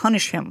should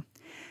punish him.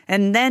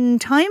 And then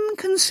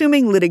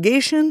time-consuming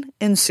litigation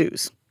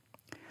ensues.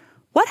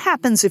 What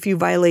happens if you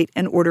violate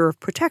an order of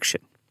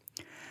protection?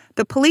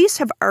 The police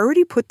have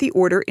already put the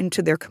order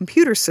into their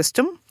computer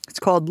system. It's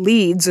called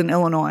LEADS in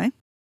Illinois.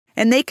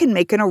 And they can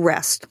make an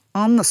arrest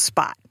on the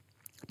spot.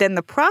 Then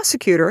the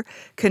prosecutor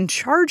can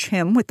charge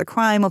him with the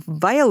crime of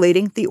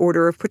violating the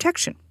order of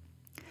protection.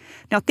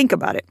 Now think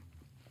about it.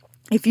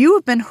 If you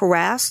have been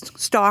harassed,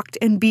 stalked,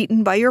 and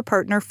beaten by your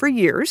partner for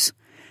years,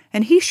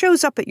 and he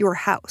shows up at your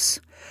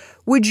house,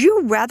 would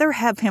you rather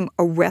have him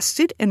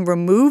arrested and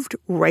removed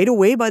right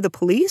away by the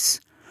police?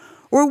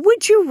 Or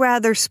would you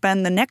rather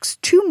spend the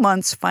next 2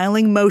 months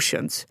filing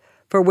motions,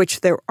 for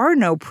which there are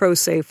no pro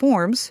se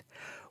forms,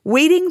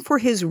 waiting for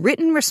his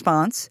written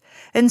response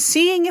and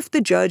seeing if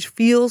the judge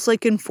feels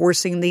like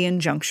enforcing the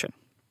injunction?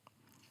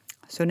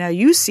 So now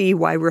you see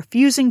why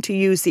refusing to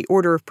use the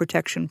order of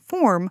protection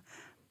form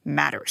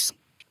matters.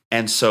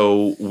 And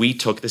so we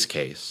took this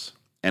case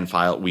and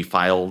we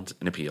filed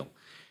an appeal.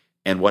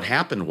 And what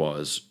happened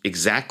was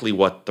exactly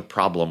what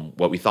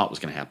we thought was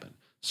going to happen.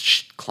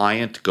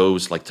 Client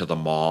goes to the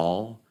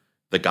mall.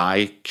 The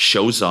guy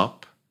shows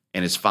up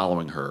and is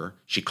following her.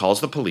 She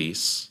calls the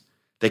police.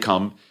 They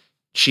come.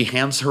 She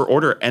hands her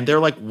order. And they're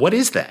like, what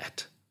is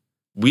that?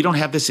 We don't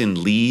have this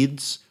in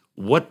LEADS.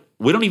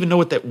 We don't even know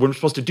what we're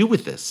supposed to do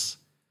with this.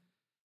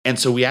 And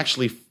so we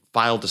actually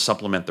filed to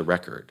supplement the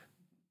record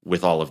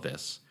with all of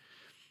this.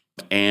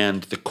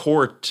 And the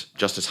court,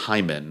 Justice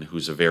Hyman,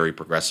 who's a very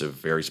progressive,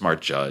 very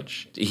smart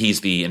judge,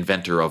 he's the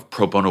inventor of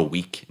Pro Bono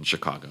Week in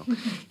Chicago.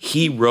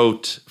 He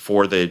wrote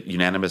for the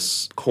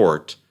unanimous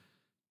court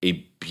a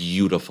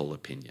beautiful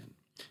opinion.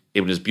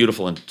 It was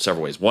beautiful in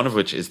several ways, one of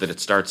which is that it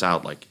starts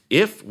out like,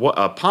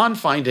 upon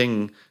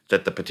finding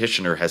that the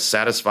petitioner has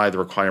satisfied the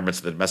requirements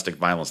of the Domestic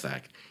Violence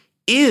Act,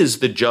 is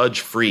the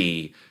judge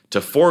free to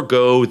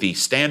forego the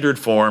standard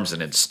forms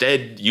and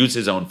instead use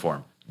his own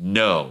form?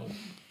 No.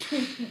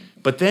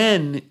 But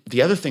then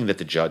the other thing that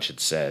the judge had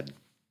said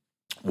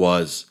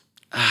was,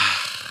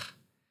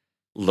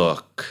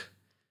 look,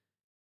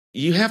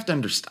 you have to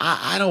understand,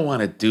 I don't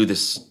want to do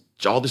this,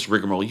 all this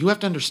rigmarole. You have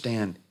to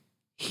understand,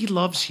 he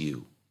loves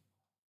you.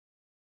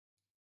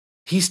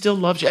 He still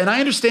loves you. And I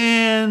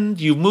understand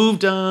you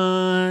moved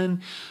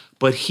on,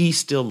 but he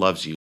still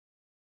loves you.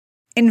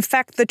 In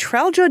fact, the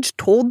trial judge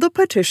told the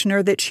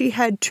petitioner that she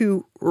had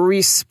to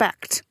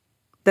respect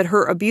that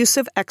her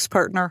abusive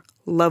ex-partner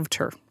loved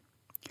her.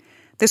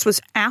 This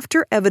was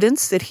after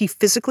evidence that he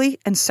physically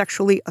and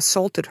sexually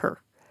assaulted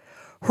her.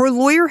 Her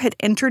lawyer had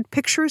entered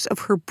pictures of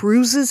her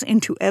bruises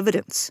into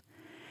evidence.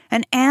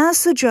 And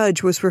as the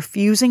judge was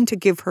refusing to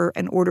give her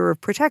an order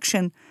of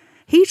protection,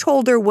 he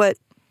told her what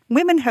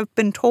women have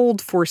been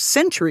told for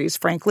centuries,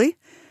 frankly,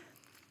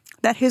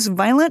 that his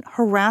violent,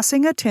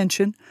 harassing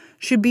attention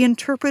should be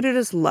interpreted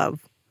as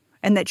love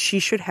and that she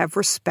should have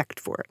respect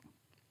for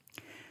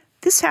it.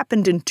 This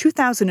happened in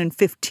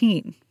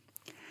 2015.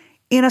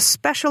 In a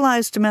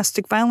specialized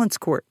domestic violence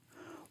court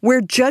where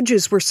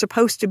judges were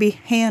supposed to be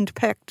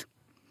hand-picked.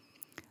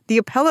 The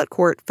appellate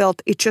court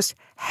felt it just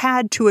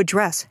had to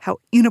address how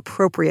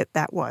inappropriate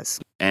that was.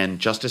 And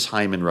Justice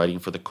Hyman, writing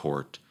for the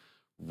court,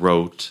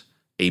 wrote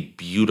a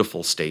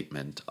beautiful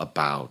statement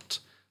about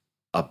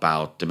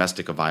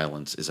domestic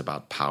violence is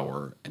about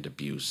power and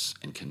abuse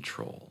and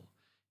control.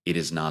 It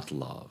is not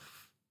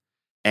love.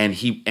 And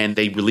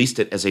they released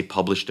it as a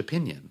published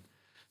opinion.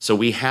 So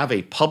we have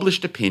a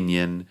published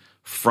opinion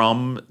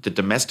from the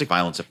domestic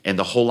violence, and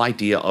the whole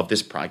idea of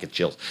this project,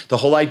 chills. The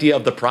whole idea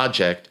of the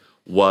project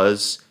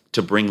was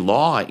to bring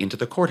law into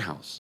the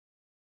courthouse.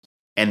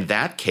 And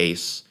that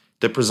case,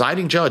 the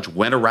presiding judge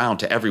went around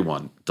to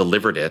everyone,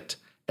 delivered it,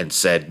 and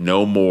said,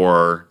 no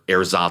more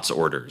ersatz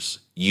orders.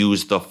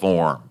 Use the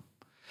form.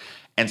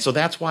 And so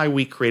that's why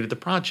we created the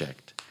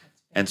project.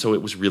 And so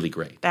it was really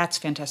great. That's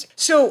fantastic.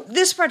 So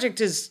this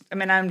project is,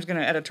 I'm just going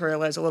to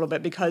editorialize a little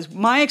bit because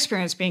my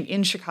experience being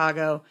in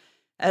Chicago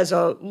as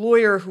a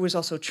lawyer who was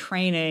also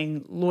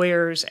training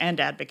lawyers and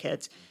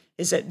advocates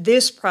is that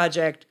this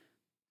project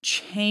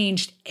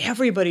changed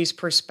everybody's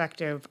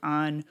perspective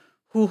on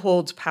who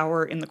holds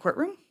power in the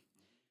courtroom.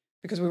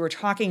 Because we were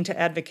talking to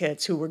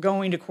advocates who were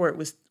going to court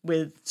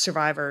with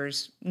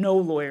survivors, no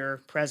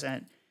lawyer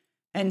present,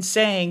 and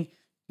saying,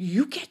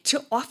 you get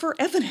to offer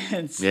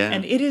evidence. Yeah.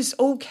 And it is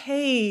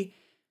okay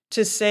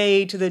to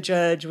say to the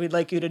judge, we'd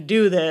like you to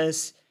do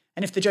this.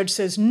 And if the judge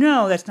says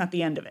no, that's not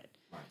the end of it.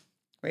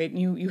 Right?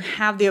 You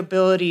have the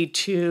ability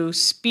to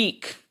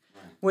speak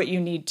what you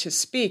need to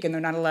speak, and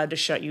they're not allowed to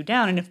shut you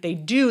down. And if they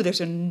do,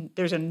 there's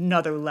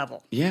another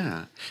level.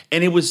 Yeah,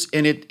 and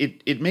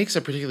it makes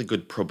a particularly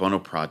good pro bono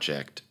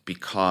project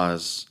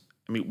because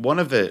one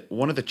of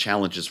the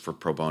challenges for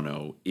pro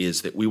bono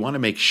is that we want to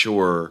make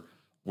sure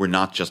we're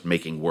not just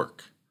making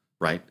work,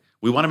 right?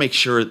 We want to make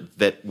sure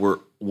that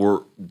we're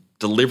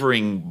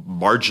delivering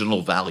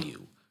marginal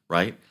value,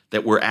 right?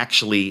 that we're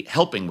actually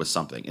helping with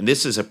something. And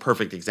this is a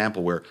perfect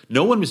example where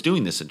no one was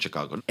doing this in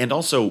Chicago. And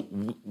also,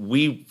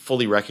 we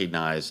fully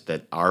recognize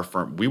that our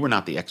firm, we were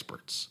not the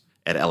experts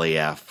at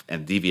LAF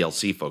and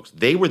DVLC folks.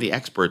 They were the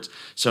experts.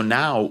 So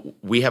now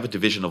we have a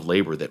division of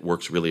labor that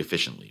works really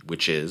efficiently,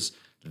 which is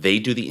they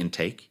do the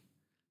intake.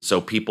 So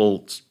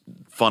people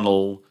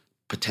funnel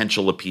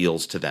potential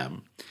appeals to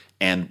them.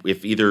 And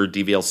if either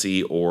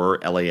DVLC or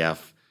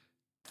LAF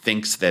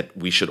thinks that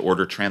we should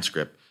order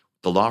transcript,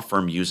 the law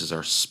firm uses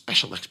our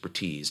special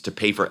expertise to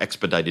pay for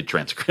expedited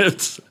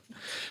transcripts.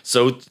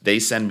 So they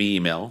send me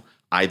email.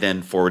 I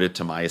then forward it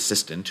to my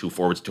assistant, who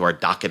forwards to our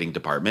docketing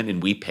department,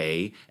 and we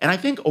pay. And I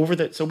think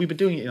so we've been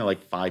doing it,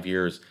 like 5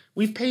 years.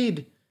 We've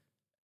paid,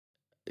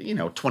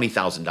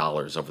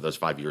 $20,000 over those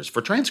 5 years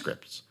for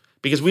transcripts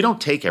because we don't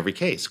take every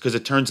case, because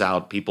it turns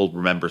out people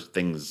remember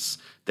things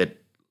that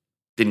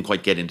didn't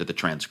quite get into the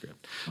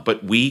transcript.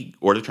 But we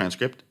order the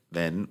transcript,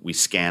 then we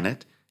scan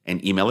it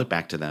and email it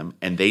back to them,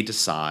 and they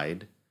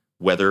decide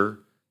whether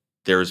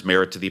there's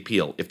merit to the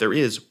appeal. If there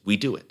is, we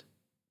do it.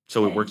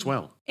 So it works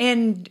well.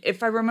 And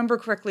if I remember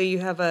correctly, you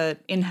have an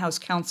in-house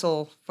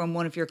counsel from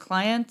one of your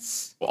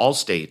clients?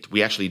 Allstate,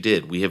 we actually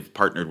did. We have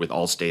partnered with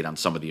Allstate on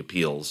some of the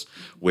appeals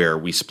where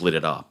we split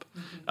it up.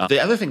 The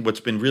other thing,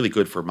 what's been really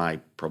good for my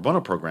pro bono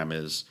program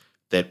is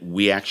that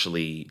we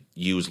actually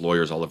use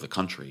lawyers all over the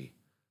country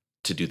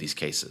to do these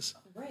cases.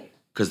 Right.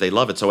 Because they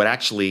love it. So it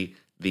actually...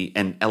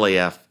 And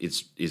LAF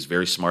is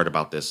very smart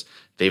about this.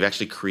 They've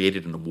actually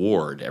created an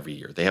award every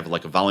year. They have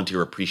like a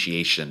volunteer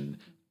appreciation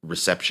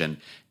reception,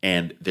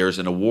 and there's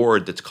an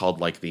award that's called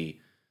like the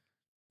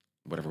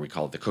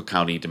Cook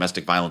County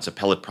Domestic Violence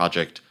Appellate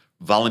Project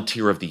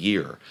Volunteer of the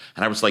Year.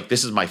 And I was like,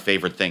 this is my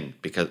favorite thing,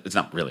 because it's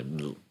not really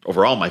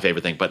overall my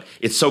favorite thing, but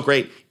it's so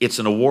great. It's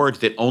an award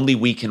that only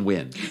we can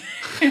win.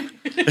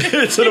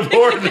 It's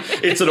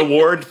an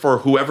award for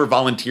whoever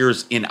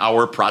volunteers in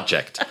our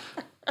project.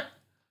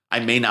 I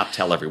may not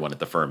tell everyone at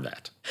the firm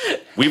that.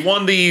 We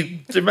won the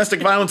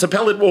Domestic Violence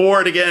Appellate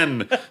Award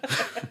again.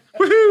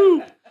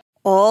 Woohoo!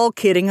 All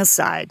kidding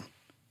aside,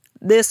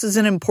 this is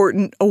an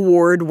important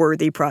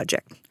award-worthy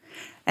project.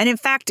 And in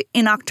fact,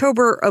 in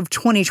October of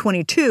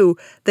 2022,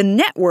 the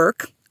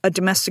Network, a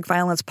domestic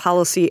violence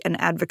policy and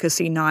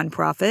advocacy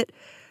nonprofit,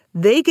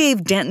 they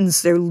gave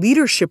Denton's their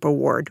Leadership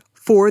Award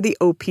for the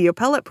OP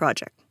Appellate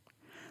Project.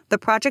 The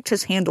project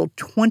has handled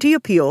 20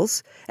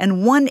 appeals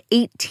and won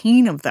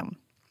 18 of them.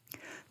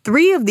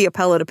 3 of the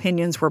appellate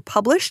opinions were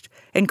published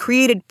and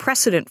created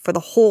precedent for the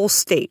whole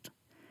state.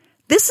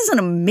 This is an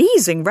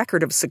amazing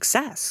record of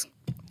success.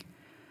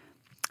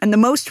 And the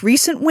most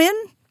recent win?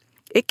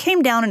 It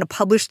came down in a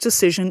published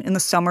decision in the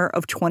summer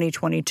of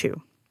 2022.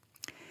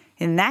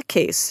 In that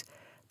case,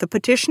 the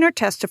petitioner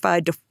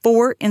testified to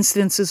 4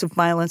 incidences of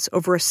violence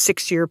over a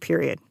 6-year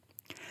period.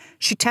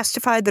 She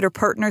testified that her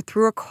partner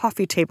threw a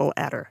coffee table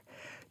at her,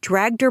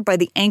 dragged her by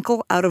the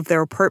ankle out of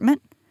their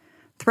apartment,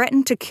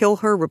 threatened to kill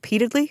her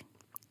repeatedly,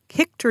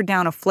 kicked her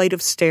down a flight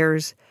of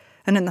stairs,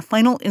 and in the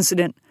final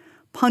incident,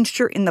 punched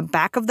her in the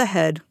back of the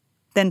head,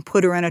 then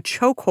put her in a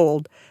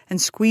chokehold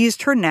and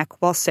squeezed her neck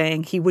while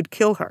saying he would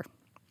kill her.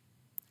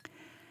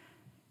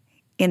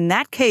 In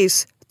that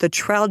case, the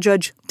trial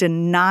judge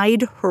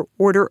denied her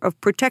order of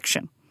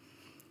protection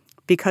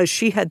because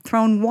she had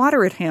thrown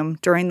water at him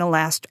during the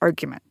last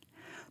argument,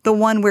 the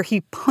one where he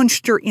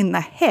punched her in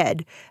the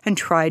head and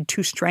tried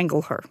to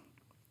strangle her.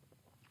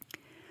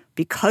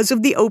 Because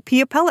of the OP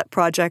Appellate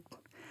Project,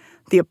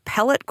 the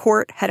appellate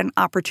court had an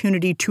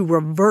opportunity to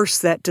reverse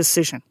that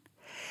decision,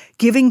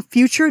 giving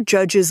future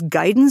judges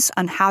guidance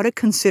on how to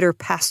consider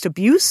past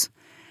abuse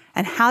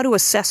and how to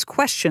assess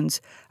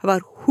questions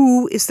about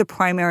who is the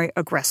primary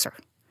aggressor.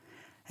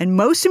 And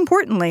most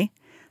importantly,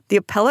 the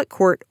appellate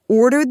court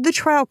ordered the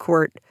trial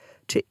court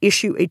to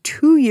issue a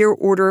 2-year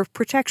order of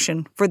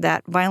protection for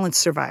that violence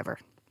survivor.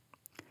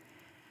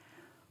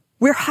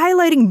 We're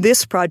highlighting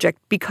this project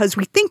because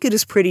we think it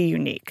is pretty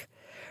unique.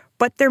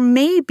 But there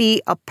may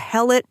be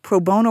appellate pro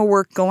bono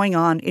work going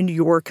on in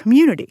your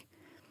community.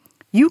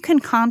 You can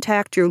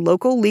contact your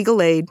local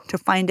legal aid to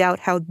find out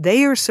how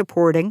they are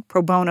supporting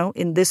pro bono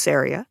in this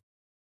area.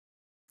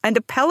 And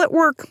appellate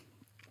work,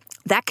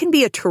 that can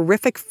be a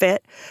terrific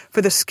fit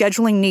for the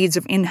scheduling needs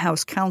of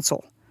in-house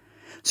counsel.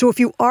 So if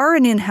you are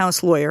an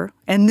in-house lawyer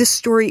and this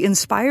story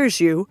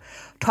inspires you,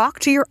 talk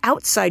to your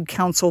outside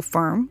counsel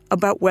firm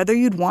about whether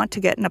you'd want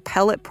to get an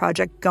appellate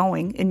project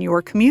going in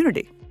your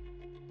community.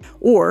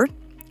 Or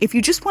if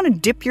you just want to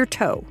dip your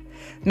toe,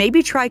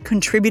 maybe try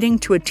contributing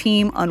to a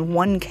team on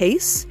one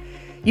case,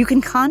 you can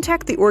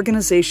contact the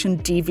organization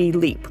DV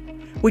Leap,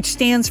 which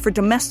stands for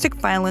Domestic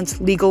Violence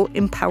Legal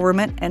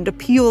Empowerment and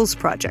Appeals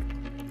Project.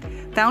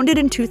 Founded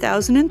in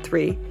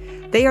 2003,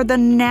 they are the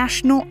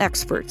national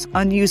experts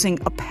on using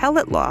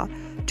appellate law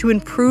to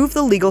improve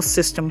the legal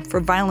system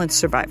for violence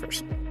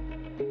survivors.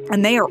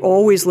 And they are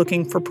always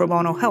looking for pro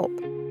bono help.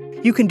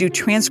 You can do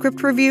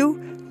transcript review,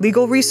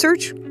 legal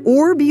research,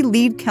 or be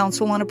lead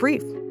counsel on a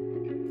brief.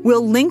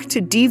 We'll link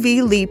to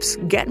DV Leap's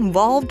Get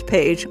Involved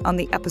page on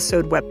the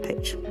episode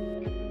webpage.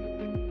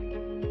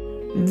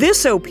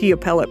 This OP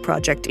Appellate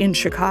Project in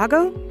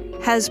Chicago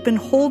has been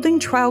holding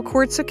trial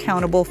courts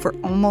accountable for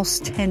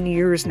almost 10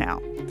 years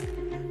now.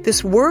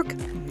 This work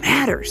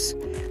matters,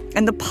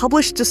 and the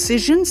published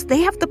decisions, they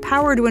have the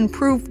power to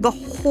improve the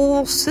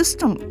whole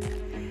system.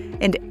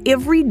 And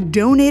every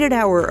donated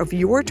hour of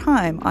your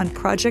time on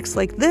projects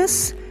like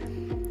this,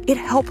 it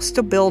helps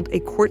to build a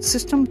court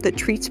system that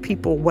treats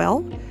people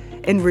well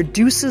and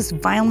reduces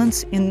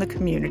violence in the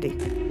community.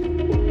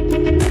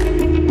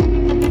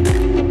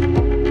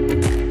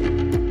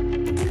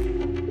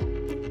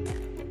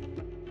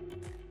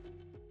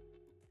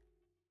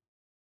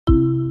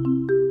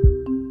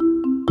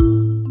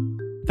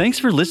 Thanks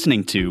for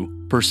listening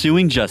to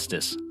Pursuing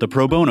Justice, the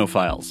Pro Bono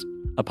Files,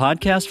 a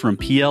podcast from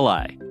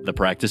PLI, the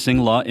Practicing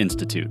Law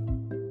Institute.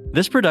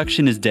 This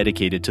production is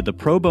dedicated to the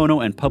pro bono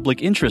and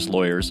public interest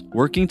lawyers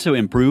working to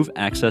improve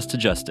access to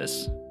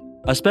justice.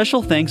 A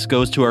special thanks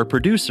goes to our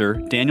producer,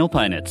 Daniel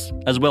Peinitz,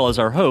 as well as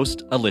our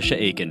host, Alicia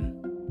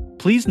Aiken.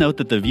 Please note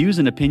that the views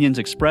and opinions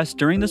expressed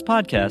during this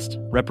podcast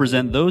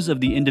represent those of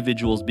the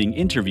individuals being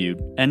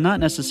interviewed and not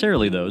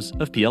necessarily those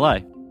of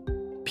PLI.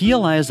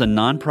 PLI is a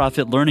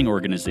nonprofit learning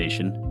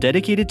organization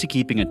dedicated to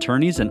keeping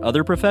attorneys and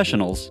other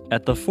professionals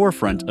at the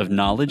forefront of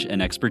knowledge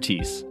and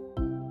expertise.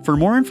 For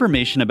more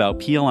information about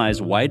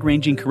PLI's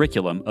wide-ranging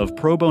curriculum of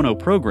pro bono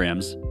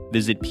programs,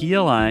 visit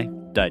pli.edu/pro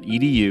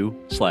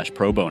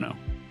bono.